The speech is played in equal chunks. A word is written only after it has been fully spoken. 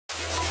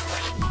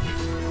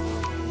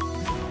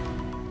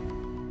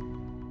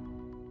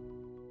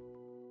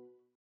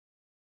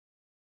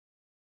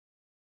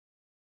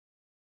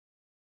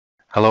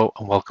Hello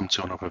and welcome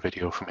to another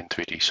video from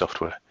In3D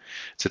Software.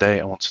 Today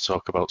I want to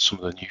talk about some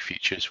of the new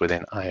features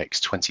within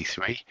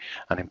iX23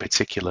 and in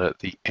particular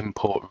the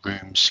import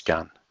room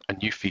scan, a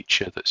new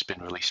feature that's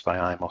been released by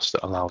imos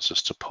that allows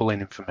us to pull in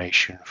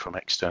information from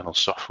external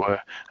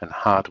software and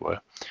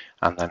hardware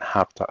and then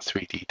have that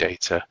 3D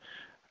data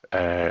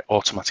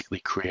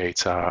automatically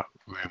create our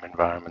room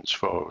environments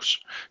for us.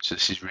 So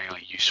this is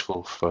really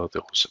useful for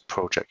those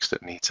projects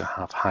that need to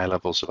have high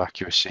levels of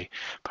accuracy,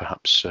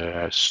 perhaps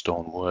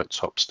stone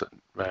worktops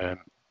that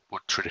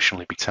would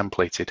traditionally be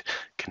templated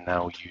can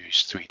now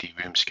use 3D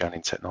room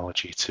scanning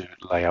technology to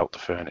lay out the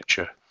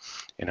furniture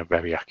in a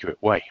very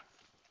accurate way.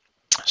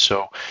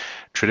 So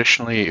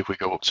traditionally, if we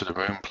go up to the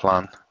room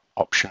plan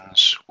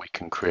options, we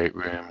can create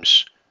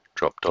rooms,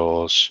 drop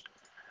doors,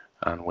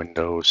 and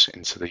windows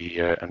into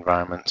the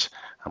environment,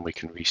 and we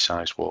can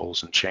resize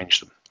walls and change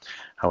them.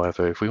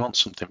 However, if we want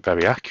something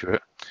very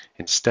accurate,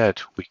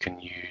 instead we can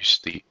use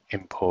the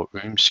import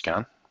room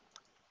scan,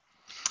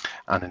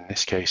 and in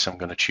this case I'm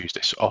going to choose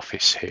this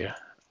office here,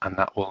 and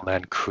that will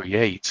then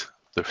create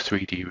the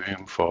 3D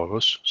room for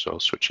us. So I'll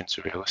switch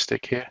into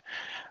realistic here,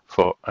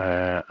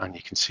 and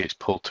you can see it's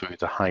pulled through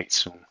the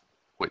heights and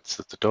widths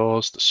of the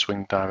doors, the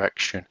swing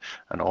direction,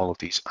 and all of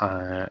these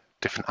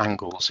different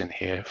angles in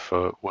here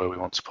for where we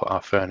want to put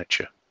our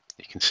furniture.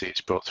 You can see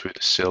it's brought through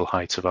the sill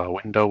height of our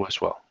window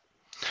as well.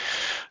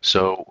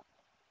 So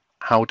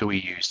how do we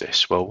use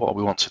this? Well, what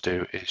we want to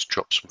do is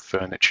drop some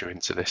furniture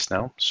into this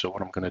now. So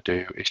what I'm going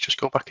to do is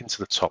just go back into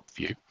the top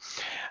view,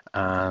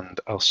 and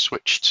I'll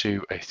switch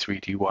to a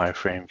 3D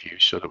wireframe view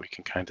so that we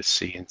can kind of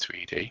see in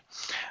 3D.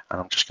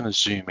 And I'm just going to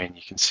zoom in.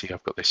 You can see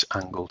I've got this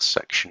angled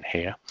section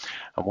here.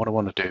 And what I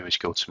want to do is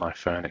go to my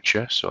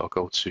furniture. So I'll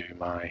go to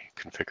my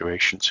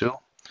configuration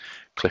tool,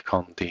 click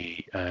on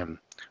the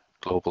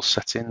global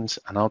settings,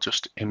 and I'll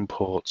just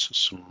import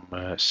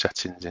some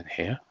settings in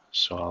here.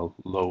 So I'll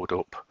load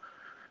up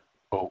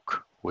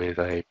oak with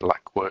a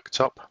black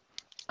worktop,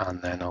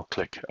 and then I'll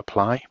click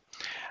apply.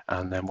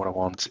 And then what I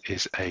want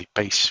is a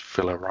base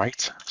filler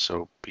right,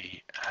 so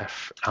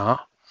BFR,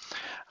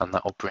 and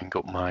that will bring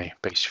up my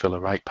base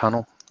filler right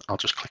panel. I'll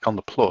just click on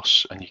the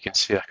plus, and you can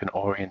see I can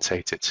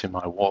orientate it to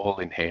my wall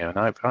in here, and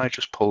if I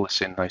just pull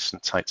this in nice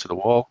and tight to the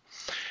wall,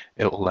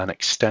 it will then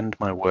extend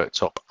my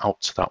worktop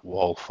out to that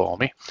wall for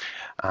me.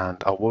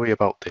 And I'll worry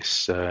about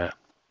this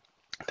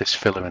this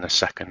filler in a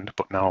second,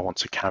 but now I want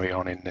to carry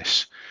on in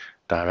this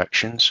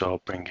direction, so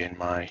I'll bring in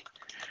my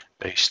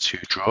base 2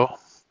 draw,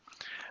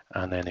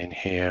 and then in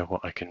here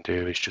what I can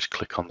do is just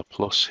click on the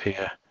plus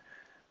here,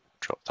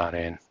 drop that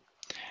in,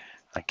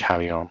 and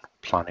carry on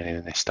planning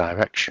in this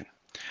direction.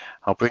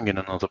 I'll bring in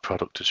another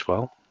product as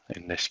well,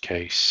 in this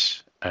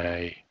case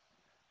a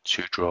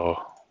 2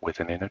 draw with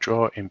an inner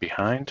draw in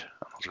behind.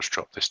 I'll just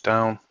drop this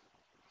down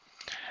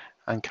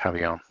and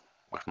carry on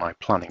with my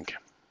planning.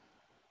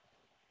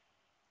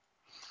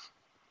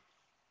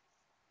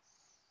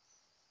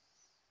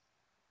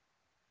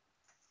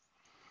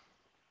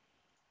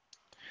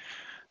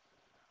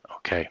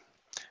 Okay,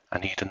 I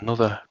need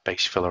another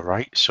base filler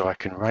right, so I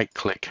can right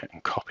click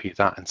and copy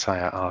that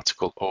entire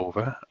article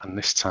over, and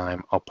this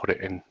time I'll put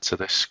it into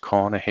this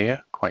corner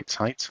here quite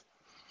tight,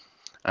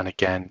 and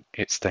again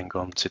it's then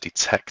going to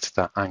detect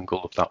that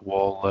angle of that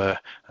wall there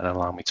and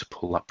allow me to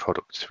pull that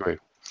product through.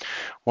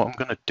 What I'm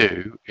going to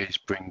do is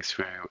bring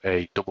through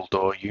a double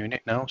door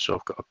unit now. So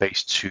I've got a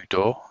base 2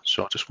 door,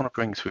 so I just want to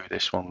bring through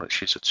this one,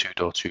 which is a 2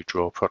 door 2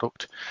 draw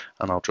product,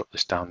 and I'll drop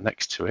this down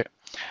next to it.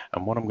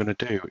 And what I'm going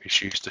to do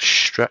is use the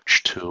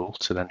stretch tool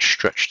to then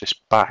stretch this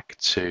back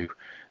to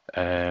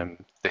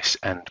this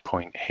end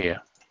point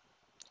here,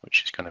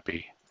 which is going to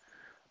be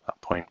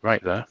that point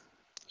right there.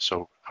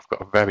 So I've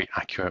got a very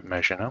accurate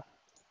measure now.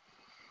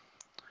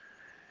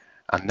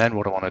 And then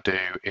what I want to do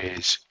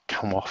is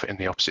come off in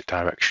the opposite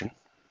direction.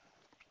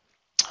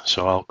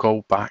 So I'll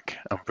go back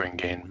and bring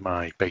in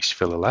my base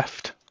filler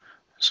left.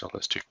 So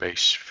let's do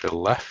base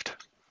fill left.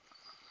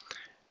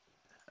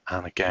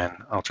 And again,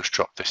 I'll just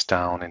drop this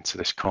down into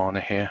this corner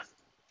here.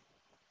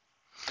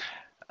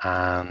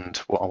 And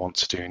what I want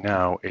to do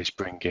now is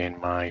bring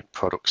in my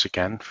products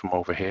again from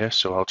over here.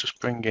 So I'll just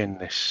bring in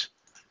this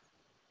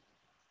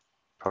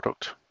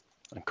product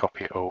and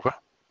copy it over.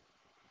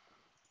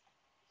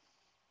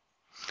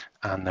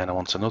 And then I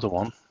want another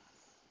one,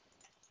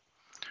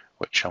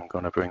 which I'm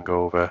going to bring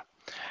over.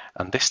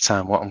 And this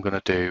time what I'm going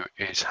to do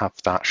is have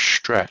that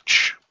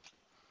stretch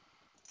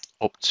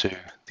up to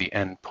the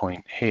end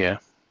point here.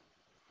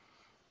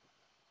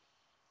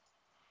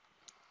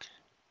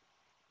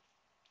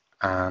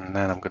 And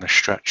then I'm going to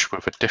stretch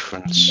with a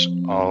difference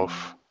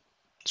of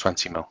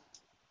 20 mil.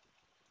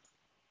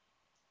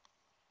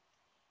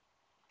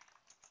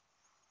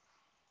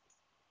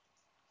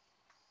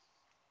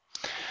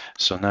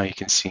 So now you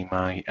can see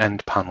my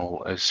end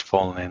panel has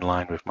fallen in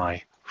line with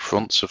my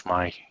fronts of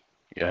my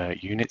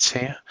units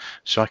here,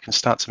 so I can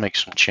start to make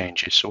some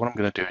changes. So what I'm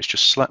going to do is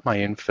just select my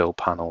infill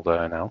panel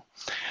there now,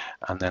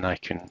 and then I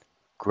can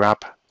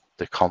grab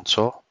the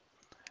contour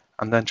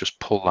and then just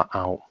pull that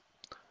out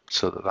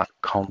so that that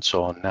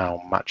contour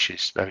now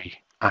matches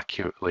very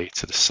accurately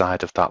to the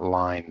side of that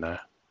line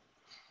there.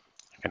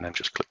 I can then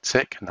just click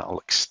tick and that will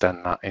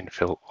extend that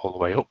infill all the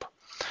way up.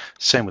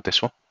 Same with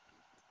this one.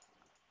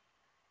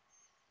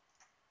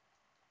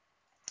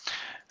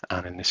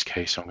 And in this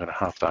case, I'm going to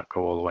have that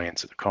go all the way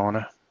into the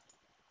corner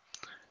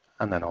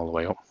and then all the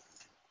way up.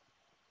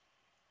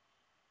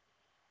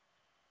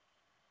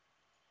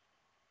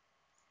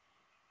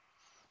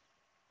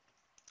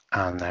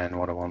 And then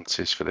what I want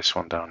is for this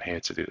one down here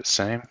to do the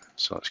same.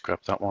 So let's grab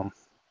that one.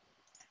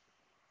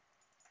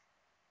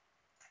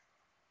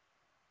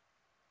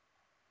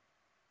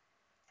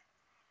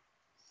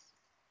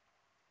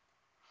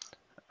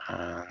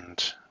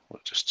 And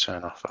we'll just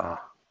turn off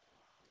our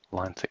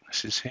line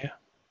thicknesses here.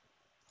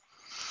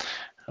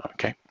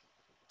 Okay,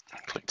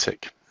 click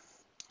tick.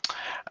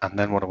 And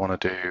then what I want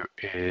to do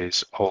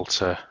is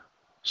alter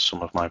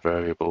some of my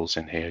variables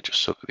in here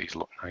just so that these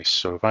look nice.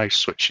 So if I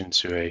switch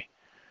into a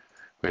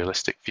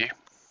realistic view,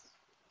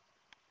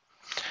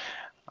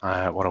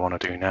 what I want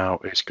to do now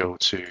is go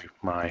to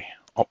my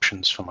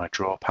options for my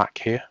draw pack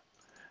here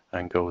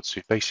and go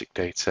to basic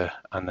data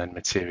and then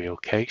material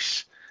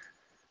case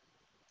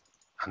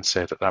and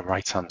say that that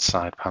right hand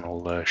side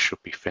panel there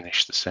should be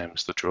finished the same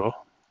as the draw.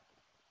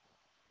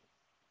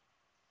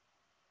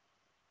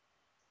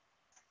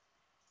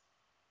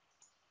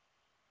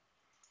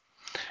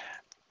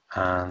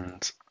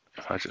 And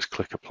if I just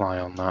click apply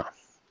on that,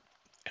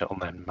 it'll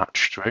then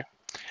match through.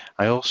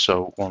 I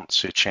also want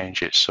to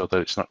change it so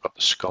that it's not got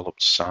the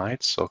scalloped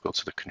sides. So I'll go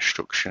to the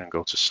construction and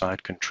go to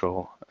side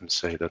control and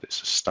say that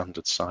it's a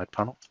standard side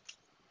panel.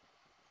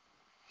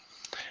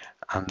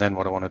 And then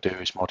what I want to do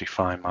is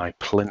modify my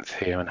plinth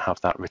here and have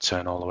that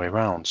return all the way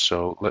around.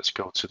 So let's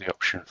go to the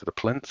option for the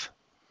plinth.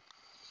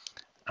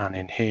 And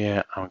in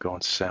here, I'm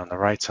going to say on the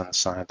right hand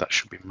side, that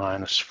should be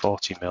minus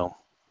 40 mil.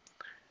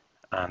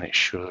 And it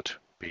should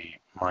be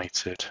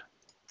mitered.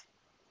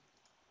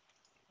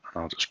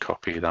 And I'll just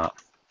copy that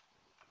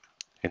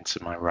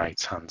into my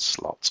right hand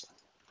slot.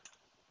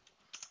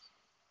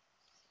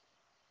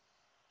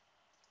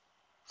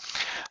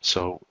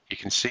 So you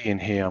can see in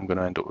here I'm going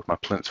to end up with my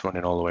plinth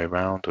running all the way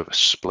around with a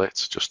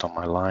split just on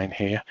my line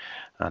here,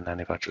 and then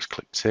if I just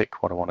click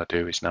tick, what I want to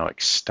do is now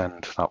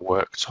extend that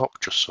worktop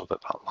just so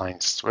that that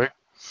line's through.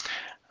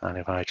 And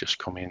if I just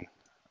come in,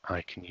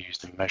 I can use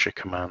the measure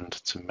command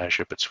to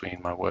measure between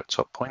my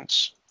worktop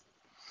points.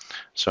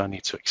 So I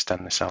need to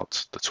extend this out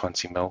to the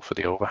 20 mil for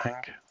the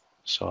overhang.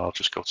 So I'll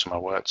just go to my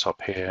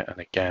worktop here and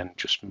again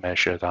just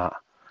measure that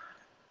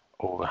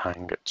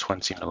overhang at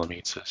 20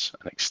 millimeters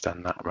and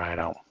extend that right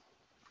out.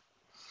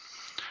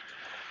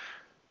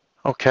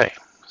 Okay,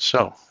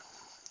 so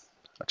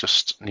I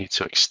just need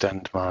to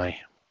extend my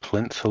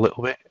plinth a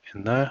little bit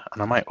in there,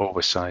 and I might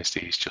oversize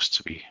these just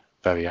to be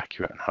very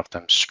accurate and have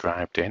them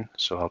scribed in.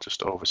 So I'll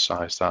just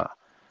oversize that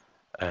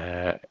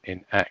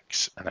in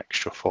X an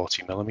extra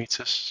 40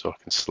 millimeters. So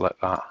I can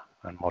select that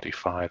and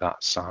modify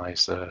that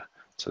size there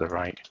to the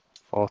right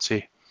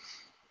 40.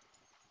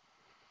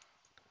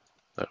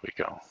 There we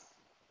go.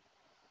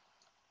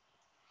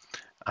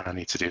 And I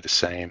need to do the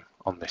same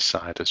on this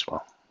side as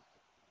well.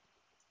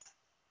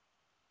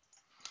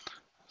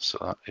 So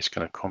that is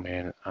going to come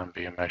in and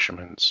be a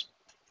measurement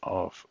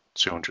of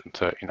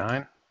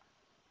 239.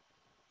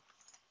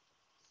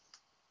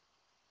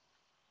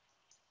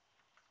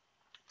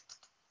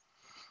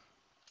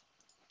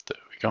 There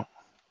we go.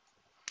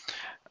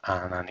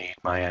 And I need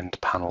my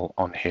end panel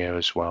on here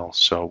as well.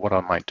 So what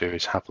I might do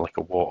is have like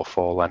a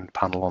waterfall end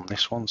panel on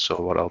this one. So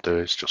what I'll do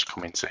is just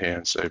come into here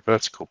and say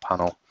vertical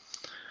panel.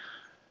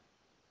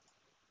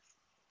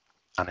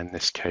 And in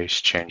this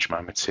case, change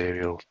my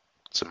material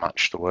to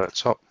match the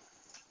worktop.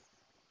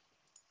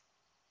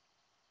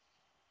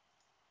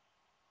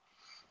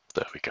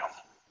 There we go.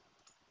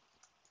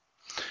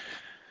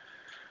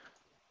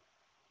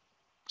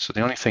 So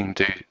the only thing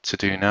to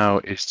do now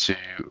is to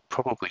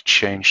probably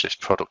change this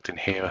product in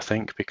here, I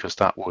think, because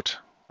that would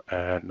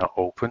not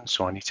open.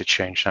 So I need to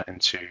change that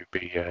into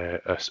be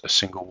a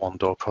single one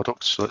door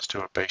product. So let's do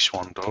a base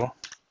one door.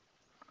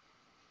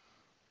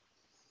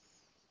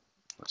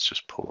 Let's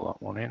just pull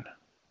that one in.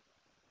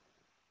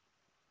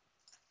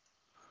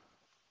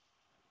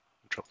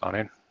 Drop that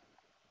in.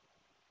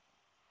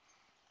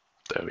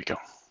 There we go.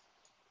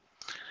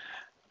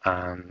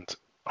 And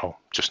oh,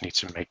 just need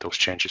to make those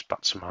changes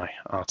back to my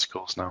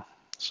articles now.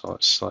 So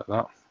let's select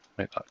that,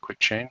 make that quick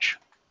change.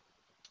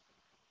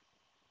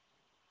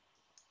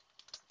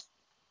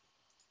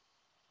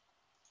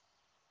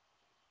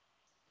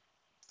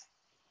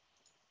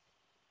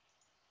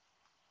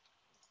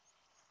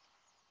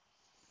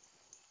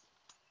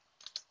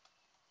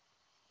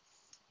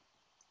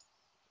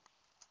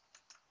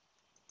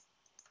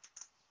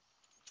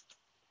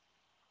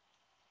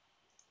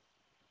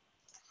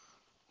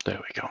 There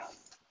we go.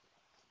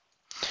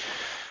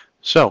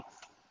 So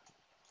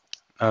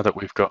now that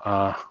we've got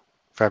our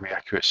very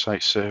accurate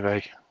site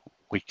survey,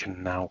 we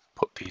can now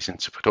put these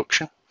into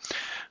production.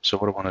 So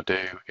what I want to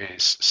do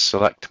is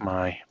select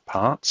my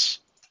parts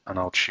and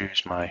I'll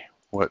choose my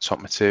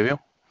worktop material.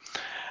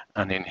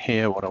 And in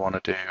here, what I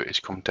want to do is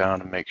come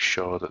down and make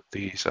sure that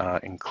these are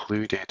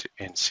included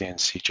in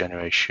CNC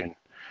generation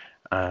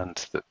and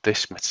that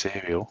this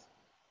material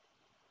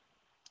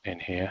in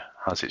here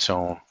has its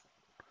own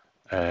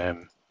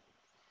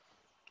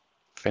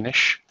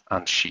finish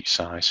and sheet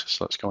size.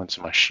 So let's go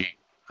into my sheet,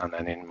 and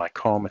then in my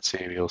core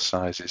material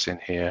sizes in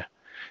here,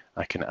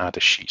 I can add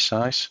a sheet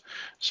size.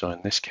 So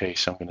in this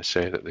case, I'm going to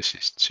say that this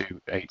is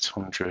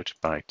 2800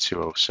 by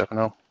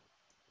 2070.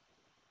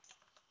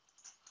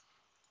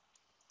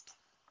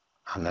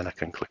 And then I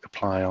can click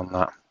apply on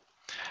that.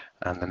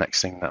 And the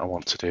next thing that I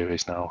want to do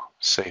is now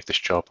save this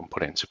job and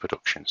put it into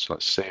production. So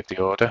let's save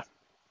the order,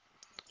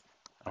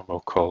 and we'll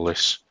call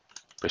this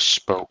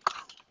bespoke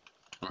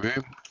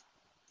room,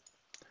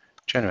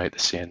 generate the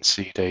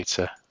CNC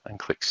data, and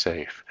click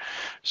save.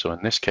 So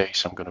in this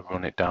case, I'm going to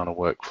run it down a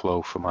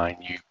workflow for my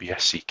new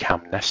BSC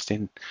cam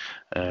nesting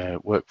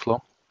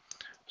workflow.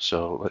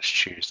 So let's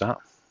choose that.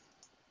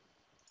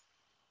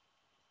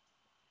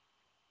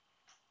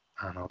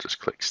 And I'll just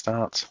click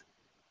start.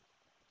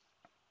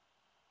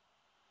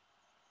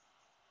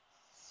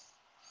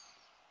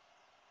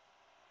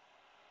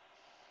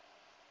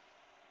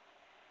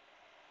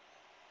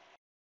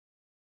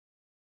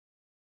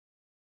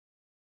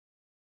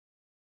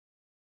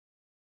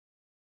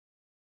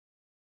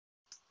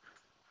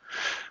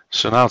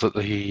 So now that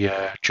the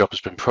job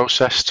has been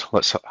processed,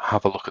 let's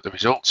have a look at the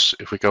results.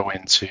 If we go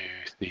into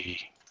the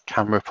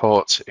cam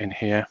report in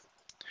here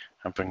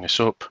and bring this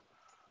up,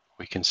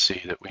 we can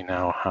see that we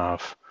now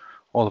have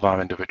all of our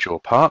individual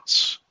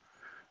parts.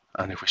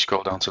 And if we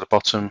scroll down to the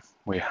bottom,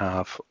 we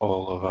have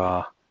all of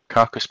our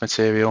carcass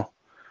material,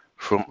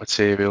 front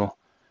material,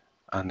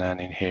 and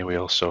then in here we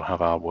also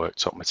have our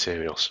worktop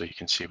material. So you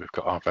can see we've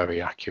got our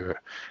very accurate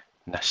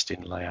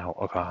nesting layout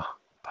of our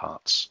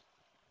parts.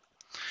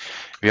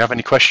 If you have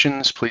any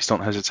questions, please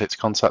don't hesitate to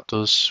contact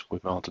us. We're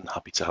more than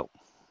happy to help.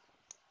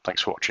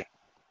 Thanks for watching.